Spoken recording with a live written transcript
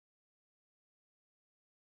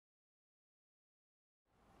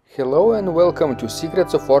Hello and welcome to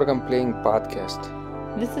Secrets of Organ Playing podcast.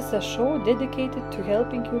 This is a show dedicated to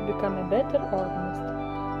helping you become a better organist.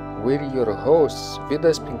 We're your hosts,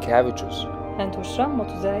 Vidas Pinkevičius. And Aušra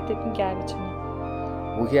Motūzaitė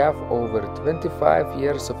Pinkevičienė. We have over 25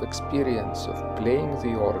 years of experience of playing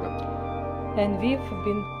the organ. And we've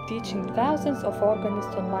been teaching thousands of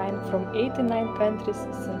organists online from 89 countries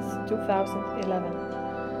since 2011.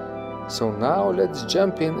 So now let's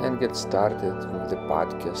jump in and get started with the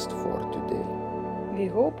podcast for today. We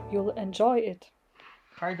hope you'll enjoy it.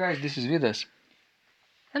 Hi guys, this is Vidas.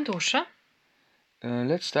 And Aušra.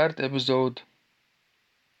 Let's start episode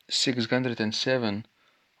 607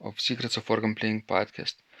 of Secrets of Organ Playing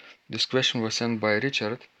podcast. This question was sent by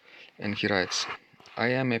Richard and he writes, I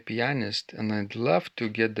am a pianist and I'd love to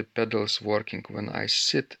get the pedals working when I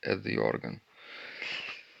sit at the organ.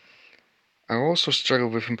 I also struggle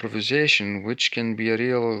with improvisation, which can be a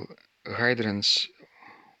real hindrance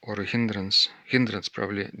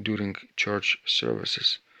probably during church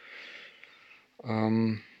services.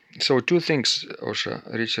 So two things, Aušra.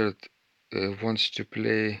 Richard wants to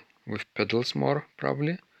play with pedals more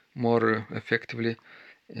effectively,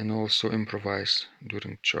 and also improvise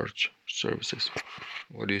during church services.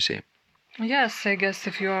 What do you say? Yes, I guess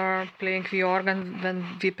if you are playing the organ,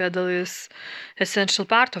 then the pedal is essential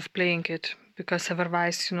part of playing it, because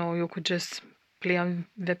otherwise, you could just play on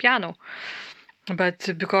the piano.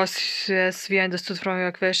 But because, as we understood from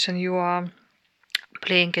your question, you are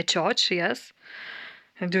playing at church, yes,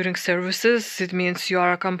 and during services, it means you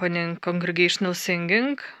are accompanying congregational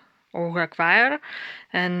singing or a choir,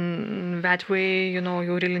 and that way, you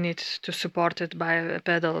really need to support it by a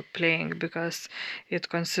pedal playing, because it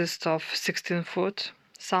consists of 16-foot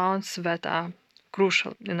sounds that are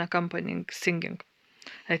crucial in accompanying singing.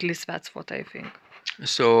 At least that's what I think.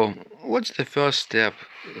 So, what's the first step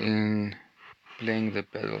in playing the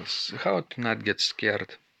pedals? How to not get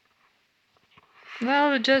scared?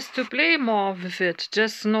 Well, just to play more with it,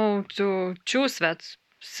 just to choose that.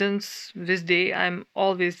 Since this day, I'm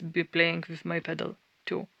always be playing with my pedal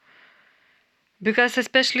too. Because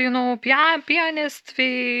especially, pianists,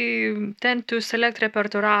 we tend to select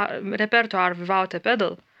repertoire without a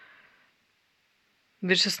pedal,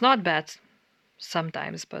 which is not bad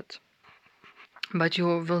sometimes, but you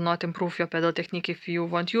will not improve your pedal technique if you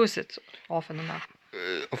won't use it often enough.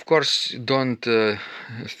 Of course, don't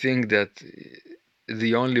think that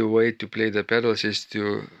the only way to play the pedals is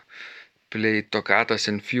to play toccatas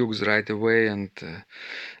and fugues right away and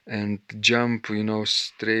jump,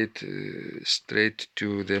 straight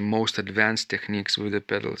to the most advanced techniques with the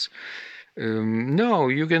pedals. No,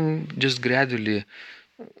 you can just gradually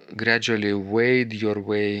wade your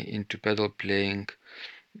way into pedal playing,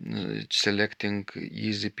 selecting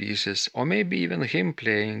easy pieces, or maybe even him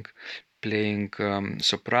playing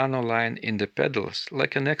soprano line in the pedals,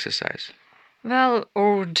 like an exercise. Well,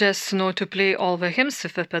 or just to play all the hymns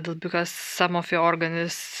with the pedal, because some of your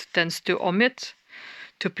organists tends to omit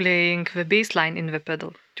to playing the bass line in the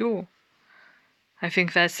pedal too. I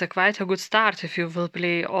think that's quite a good start if you will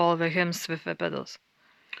play all the hymns with the pedals.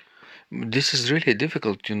 This is really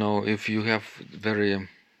difficult, if you have very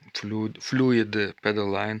fluid pedal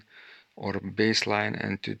line or bass line,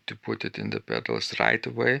 and to put it in the pedals right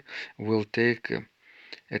away will take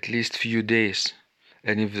at least few days.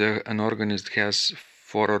 And if an organist has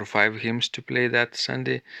 4 or 5 hymns to play that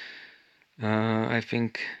Sunday, I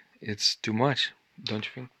think it's too much, don't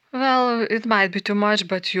you think? Well, it might be too much,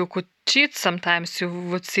 but you could cheat sometimes.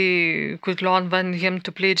 You could learn one hymn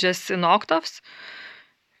to play just in octaves.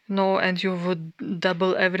 And you would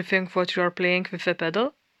double everything what you are playing with a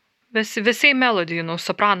pedal. The same melody,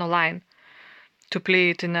 soprano line, to play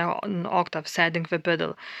it in an octave, setting the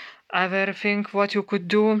pedal. Other thing what you could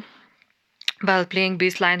do while playing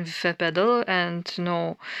bass line with a pedal and,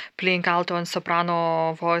 playing alto and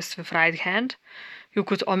soprano voice with right hand, you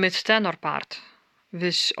could omit tenor part,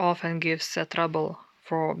 which often gives trouble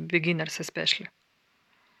for beginners especially.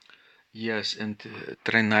 Yes, and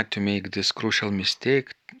try not to make this crucial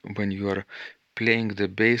mistake when you are playing the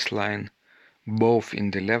bass line both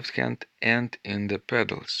in the left hand and in the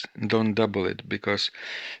pedals. Don't double it, because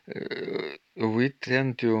we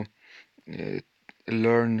tend to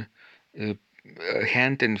learn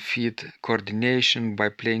hand and feet coordination by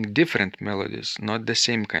playing different melodies, not the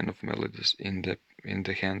same kind of melodies in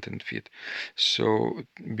the hand and feet. So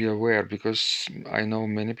be aware, because I know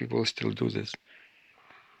many people still do this.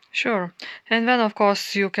 Sure. And then, of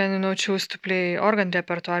course, you can, choose to play organ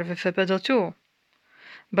repertoire with a pedal too.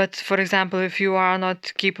 But for example, if you are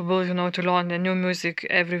not capable, to learn a new music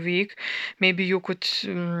every week, maybe you could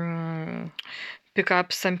pick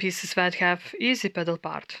up some pieces that have easy pedal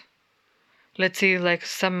part. Let's say like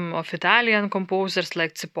some of Italian composers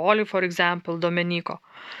like Cipolla, for example, Domenico.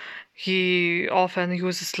 He often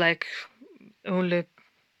uses like only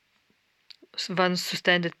one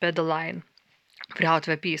suspended pedal line throughout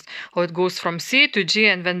the piece, or it goes from C to G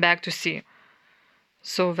and then back to C.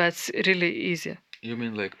 So that's really easy. You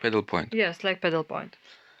mean like pedal point? Yes, like pedal point.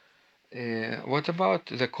 What about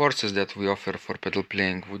the courses that we offer for pedal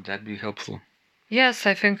playing? Would that be helpful? Yes,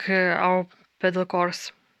 I think our pedal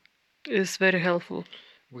course is very helpful.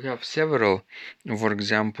 We have several. For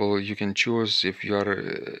example, you can choose if you are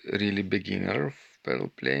a really beginner of pedal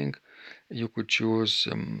playing. You could choose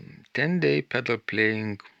 10-day pedal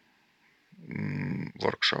playing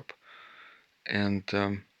workshop, and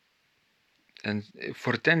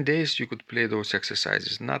for 10 days you could play those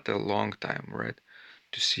exercises. Not a long time, right?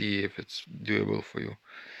 To see if it's doable for you.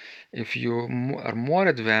 If you are more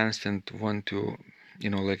advanced and want to,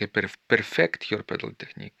 like perfect your pedal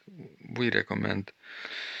technique, we recommend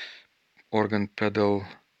organ pedal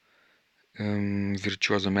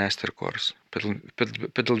virtuoso master course.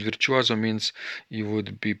 Pedal virtuoso means you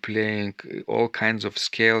would be playing all kinds of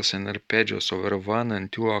scales and arpeggios over 1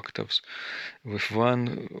 and 2 octaves with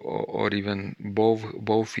one or even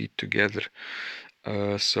both feet together.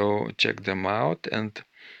 So check them out, and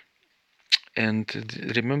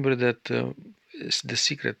remember that the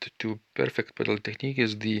secret to perfect pedal technique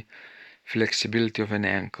is the flexibility of an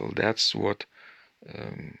ankle. That's what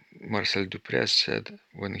Marcel Dupré said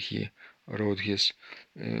when he wrote his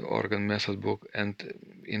organ method book, and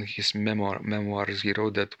in his memoirs he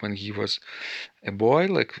wrote that when he was a boy,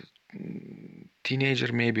 like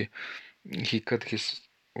teenager maybe, he cut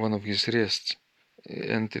one of his wrists,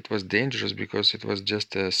 and it was dangerous because it was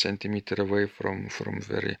just a centimeter away from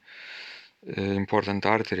very important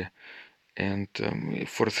artery, and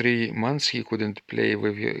for 3 months he couldn't play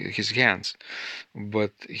with his hands,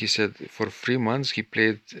 but he said for 3 months he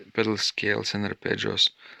played pedal scales and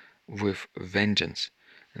arpeggios with vengeance,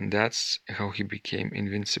 and that's how he became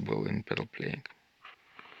invincible in pedal playing.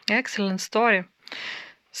 Excellent story.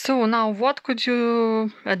 So now what could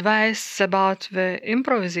you advise about the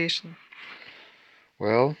improvisation?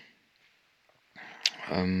 Well,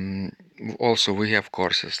 also we have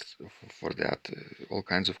courses for that, all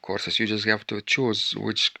kinds of courses. You just have to choose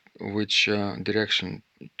which direction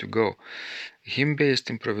to go: hymn-based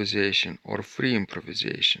improvisation or free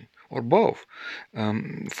improvisation, or both.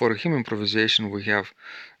 For hymn improvisation we have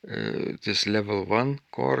this level 1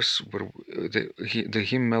 course where the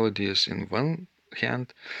hymn melody is in one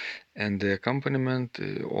hand and the accompaniment,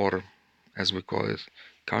 or as we call it,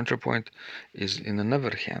 counterpoint, is in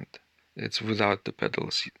another hand. It's without the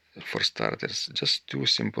pedals for starters, just 2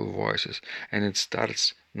 simple voices, and it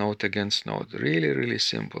starts note against note. Really, really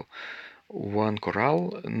simple. 1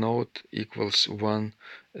 chorale note equals 1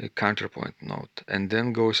 counterpoint note, and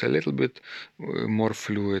then goes a little bit more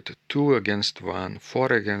fluid: 2 against 1,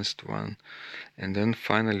 4 against 1, and then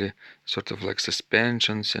finally sort of like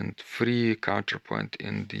suspensions and free counterpoint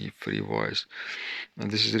in the free voice. And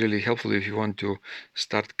this is really helpful if you want to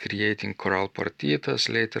start creating chorale partitas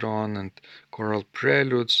later on and chorale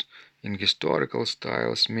preludes in historical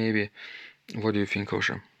styles maybe. What do you think,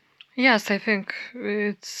 Osha? Yes, I think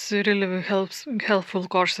it's really helpful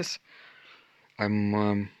courses.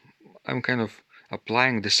 I'm kind of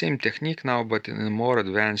applying the same technique now, but in a more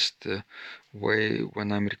advanced way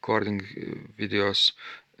when I'm recording videos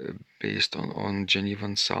based on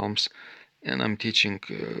Genevan Psalms, and I'm teaching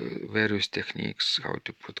various techniques: how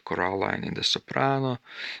to put chorale line in the soprano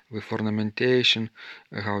with ornamentation,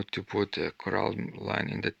 how to put a chorale line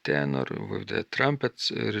in the tenor with the trumpet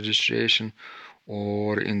registration,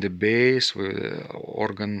 or in the bass with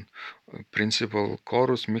organ principal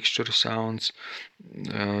chorus mixture sounds,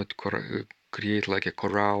 to create like a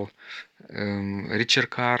chorale, Richard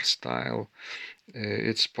Carr style.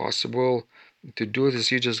 It's possible to do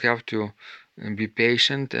this. You just have to be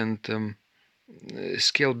patient and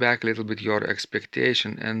scale back a little bit your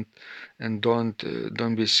expectation, and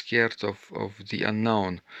don't be scared of the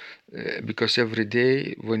unknown, because every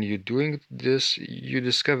day when you're doing this you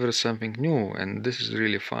discover something new, and this is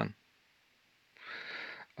really fun.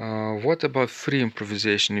 What about free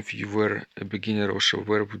improvisation? If you were a beginner, Osho,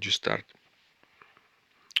 where would you start?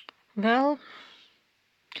 Well,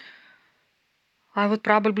 I would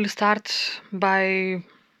probably start by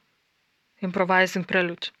improvising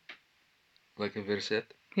prelude. Like a verset?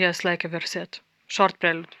 Yes, like a verset. Short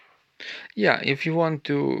prelude. Yeah, if you want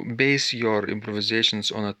to base your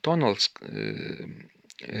improvisations on a tonal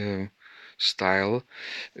style,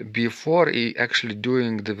 before actually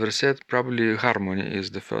doing the verset, probably harmony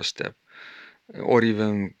is the first step. or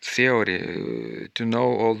even theory, to know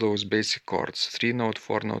all those basic chords, 3-note,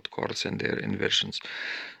 4-note chords and their inversions.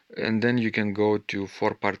 And then you can go to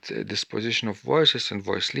 4-part disposition of voices and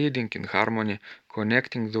voice leading in harmony,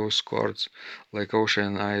 connecting those chords, like Osha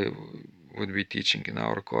and I would be teaching in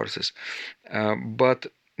our courses. But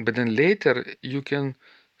then later you can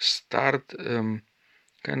start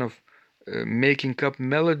making up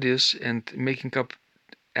melodies and making up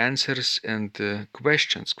answers and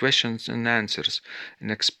questions and answers, and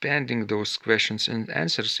expanding those questions and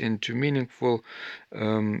answers into meaningful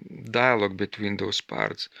dialogue between those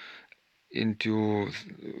parts, into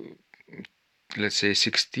let's say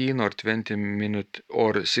 16 or 20 minute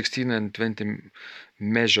or 16 and 20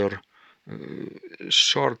 measure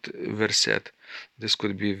short verset. This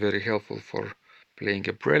could be very helpful for playing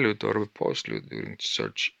a prelude or a postlude during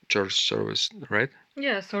church service, right?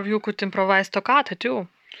 Yes, or you could improvise toccata too.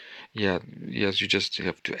 Yes, you just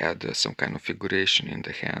have to add some kind of figuration in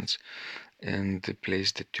the hands and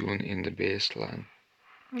place the tune in the bass line.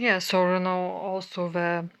 Yes, or also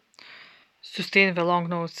the sustain the long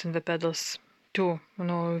notes in the pedals too.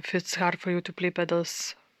 If it's hard for you to play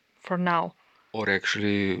pedals for now. Or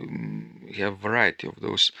actually have variety of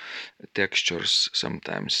those textures.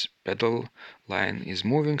 Sometimes pedal line is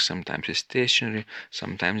moving, sometimes it's stationary,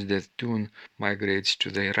 sometimes the tune migrates to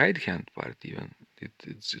the right hand part even.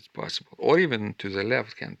 It's possible. Or even to the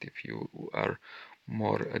left hand if you are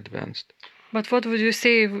more advanced. But what would you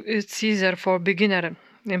say it's easier for beginner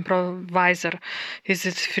improviser? Is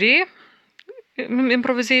it free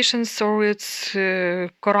improvisations or it's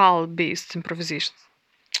chorale based improvisations?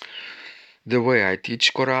 The way I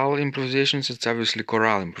teach chorale improvisations, it's obviously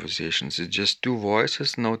chorale improvisations. It's just two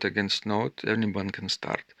voices, note against note. Anyone can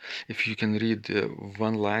start. If you can read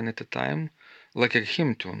one line at a time, like a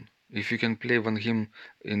hymn tune. If you can play one hymn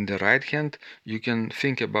in the right hand, you can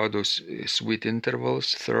think about those sweet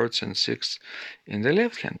intervals, thirds and sixths, in the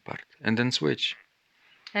left hand part, and then switch.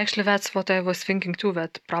 Actually, that's what I was thinking too,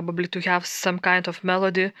 that probably to have some kind of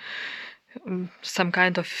melody, some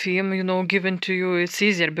kind of theme, given to you, it's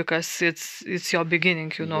easier because it's your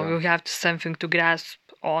beginning, Yeah. You have something to grasp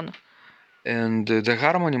on. And the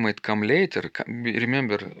harmony might come later.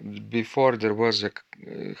 Remember, before there was a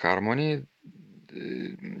harmony,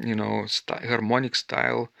 harmonic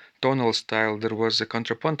style, tonal style, there was a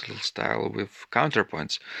contrapuntal style with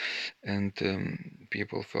counterpoints, and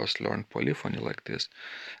people first learned polyphony like this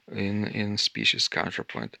in species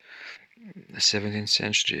counterpoint, 17th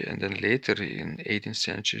century, and then later in 18th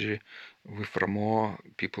century with Rameau,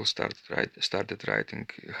 people started writing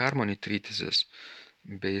harmony treatises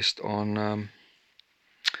based,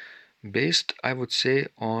 I would say,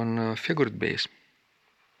 on figured bass.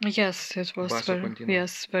 Yes, it was Basso continuo.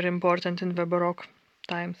 very important in the Baroque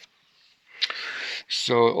times.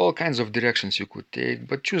 So all kinds of directions you could take,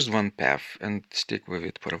 but choose one path and stick with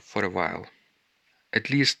it for a while. At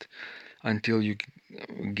least until you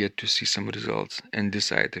get to see some results and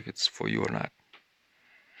decide if it's for you or not.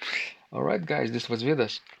 Alright guys, this was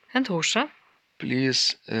Vidas. And Usha.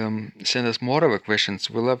 Please send us more of your questions.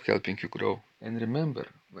 We love helping you grow. And remember,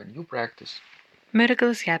 when you practice,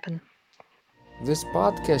 miracles happen. This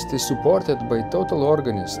podcast is supported by Total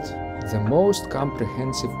Organist, the most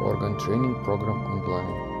comprehensive organ training program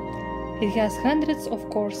online. It has hundreds of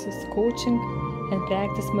courses, coaching, and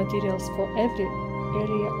practice materials for every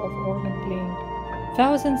area of organ playing.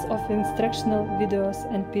 Thousands of instructional videos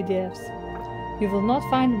and PDFs. You will not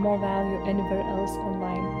find more value anywhere else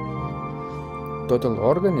online. Total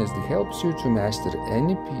Organist helps you to master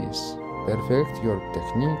any piece, perfect your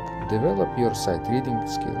technique, develop your sight reading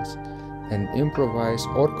skills, and improvise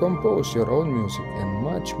or compose your own music, and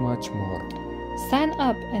much, much more. Sign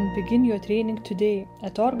up and begin your training today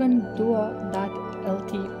at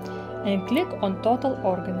organduo.lt and click on Total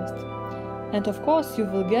Organist. And of course, you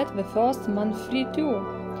will get the first month free too.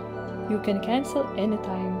 You can cancel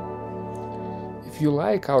anytime. If you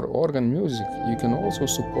like our organ music, you can also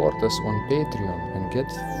support us on Patreon and get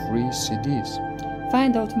free CDs.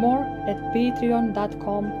 Find out more at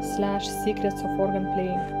patreon.com/secrets of organ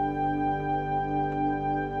playing.